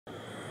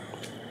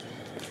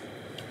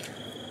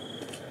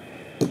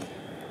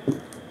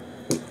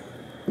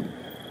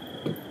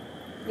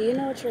Do you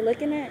know what you're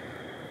looking at?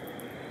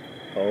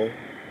 Oh.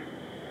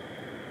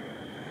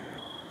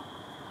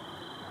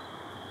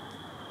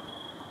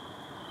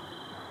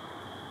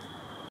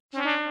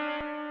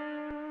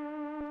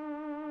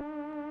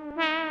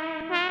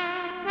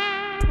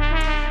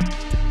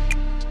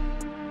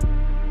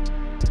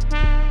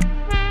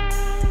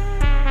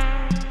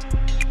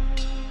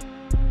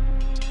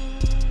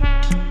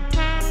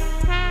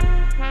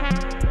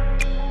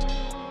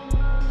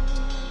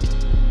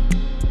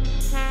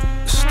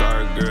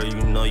 Girl,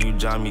 you know you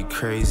drive me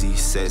crazy.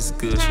 Sex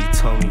good, she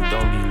told me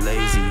don't be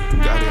lazy.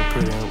 Gotta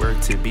put in work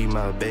to be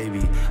my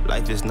baby.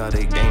 Life is not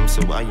a game,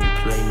 so why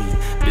you play me?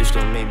 Bitch,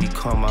 don't make me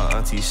call my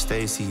auntie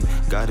Stacy.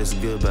 God is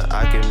good, but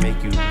I can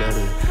make you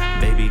better.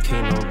 Baby,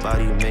 can't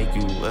nobody make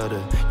you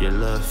wetter. Your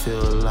love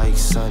feel like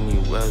sunny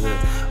weather.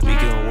 We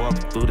can walk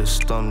through the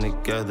storm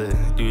together.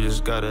 You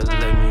just gotta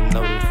let me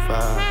know the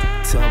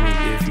vibe. Tell me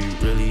if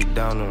you really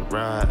down to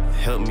ride.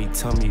 Help me,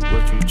 tell me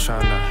what you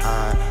tryna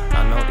hide.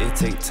 I know it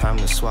take time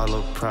to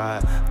swallow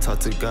pride. Talk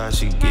to God,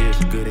 she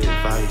give good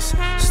advice.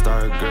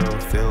 Star girl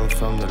fell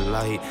from the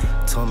light.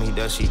 Told me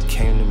that she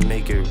came to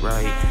make it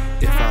right.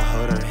 If I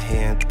hold her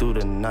hand through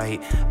the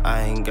night,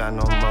 I ain't got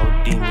no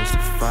more demons to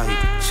fight.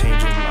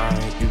 Change your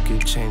mind, you can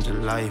change your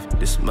life.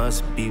 This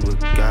must be what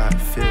God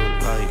feel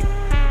like.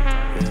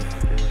 Yeah.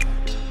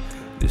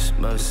 This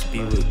must be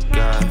what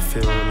God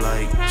feel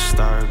like.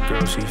 Star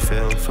girl, she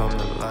fell from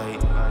the light.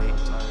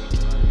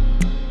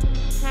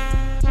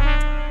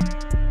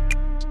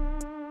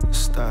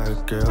 Star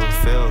girl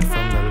fell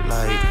from the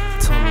light.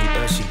 Told me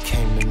that she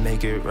came to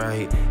make it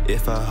right.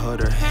 If I hold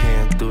her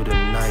hand through the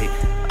night,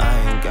 I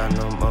ain't got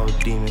no more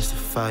demons to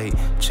fight.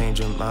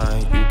 Change your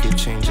mind, you can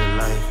change your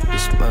life.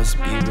 This must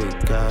be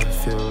what God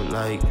feel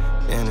like.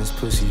 And this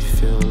pussy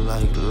feel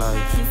like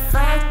life. You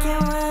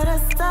fucking with a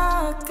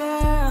star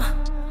girl,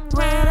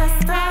 with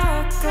a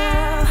star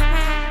girl.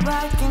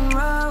 Rock and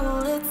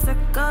roll, it's a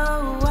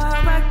go.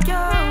 I rock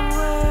your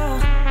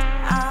world.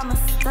 I'm a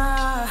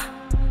star,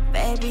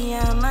 baby,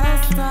 I'm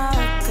a star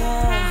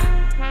girl.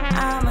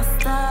 I'm a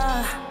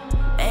star,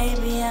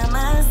 baby, I'm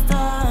a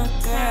star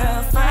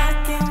girl.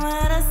 Fucking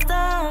with a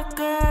star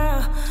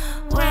girl,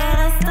 with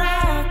a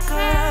star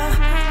girl.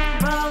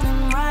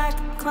 Rolling rock,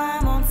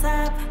 climb on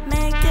top,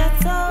 make your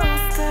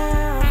toes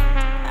curl.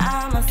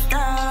 I'm a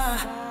star,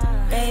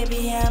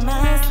 baby, I'm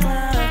a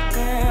star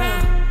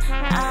girl.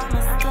 I'm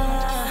a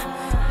star,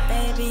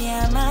 baby,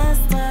 I'm a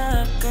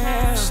star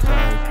girl.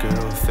 Star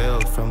girl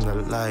fell from the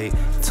light.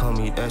 Told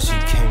me that she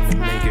came to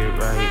make it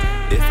right.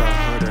 If I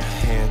hold her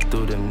hand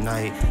through the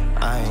night,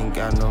 I ain't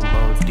got no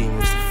more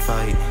demons to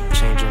fight.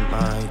 Change your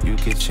mind, you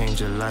can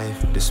change your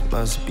life. This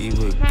must be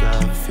what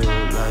God feel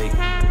like.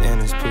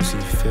 And this pussy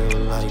feel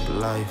like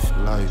life.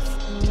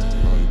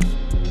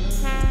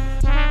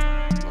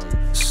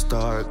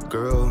 Star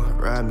girl,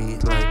 ride me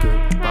like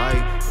a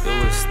bike.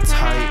 It was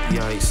tight,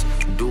 yikes.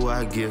 Do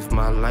I give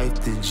my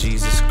life to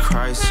Jesus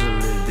Christ or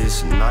live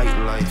this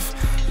nightlife?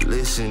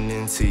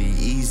 Listening to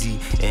Yeezy,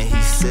 and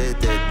he said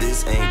that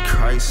this ain't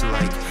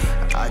Christ-like.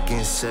 I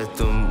can set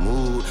the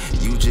mood,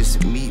 you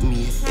just meet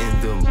me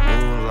in the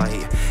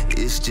moonlight.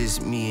 It's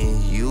just me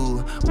and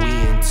you, we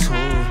in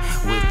tune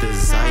with the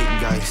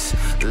zeitgeist.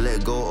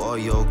 Let go all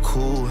your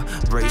cool,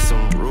 break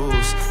some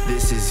rules,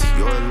 this is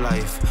your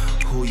life.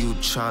 Who you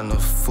tryna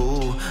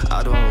fool?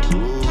 I don't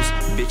lose,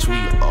 bitch, we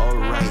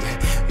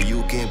alright.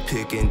 You can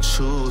pick and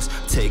choose,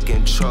 take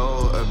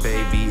control, or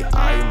baby,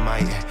 I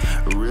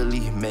might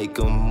really make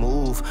a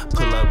move.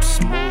 Pull up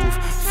smooth,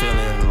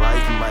 feeling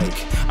like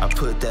Mike. I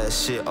put that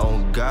shit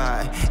on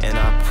God, and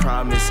I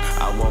promise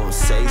I won't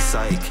say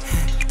psych.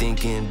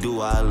 Thinking,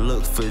 do I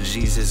look for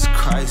Jesus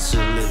Christ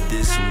or live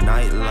this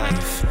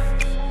nightlife?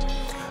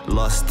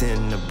 Lost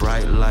in the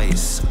bright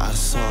lights, I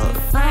saw it.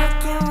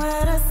 Fucking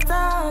with a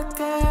star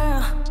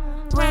girl,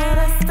 with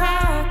a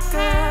star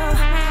girl.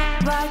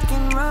 Rock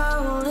and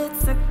roll,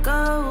 it's a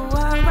go.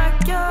 I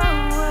rock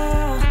your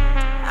world.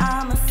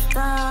 I'm a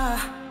star,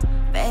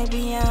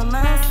 baby, I'm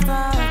a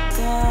star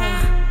girl.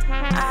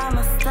 I'm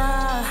a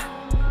star,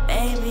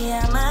 baby,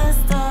 I'm a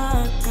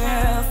star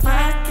girl.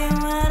 Fucking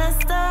with a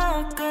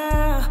star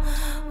girl,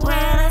 with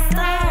a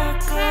star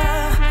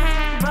girl.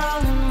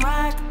 Rolling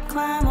rock,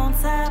 climb on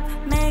top,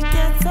 make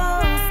your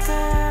toes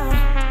curl.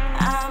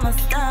 I'm a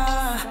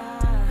star,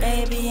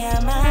 baby,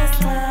 I'm a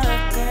star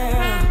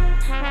girl.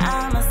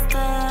 I'm a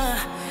star,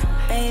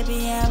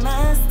 baby, I'm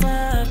a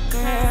star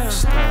girl.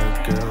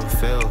 Star girl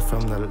fell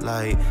from the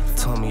light.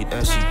 Told me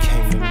that she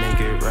came to make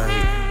it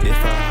right.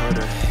 If I hold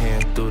her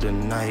hand through the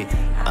night,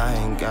 I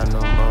ain't got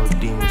no more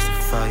demons to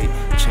fight.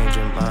 Change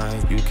your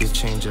mind, you can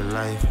change your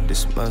life.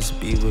 This must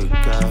be what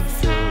God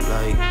feel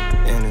like.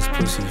 And this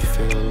pussy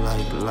feel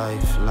like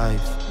life.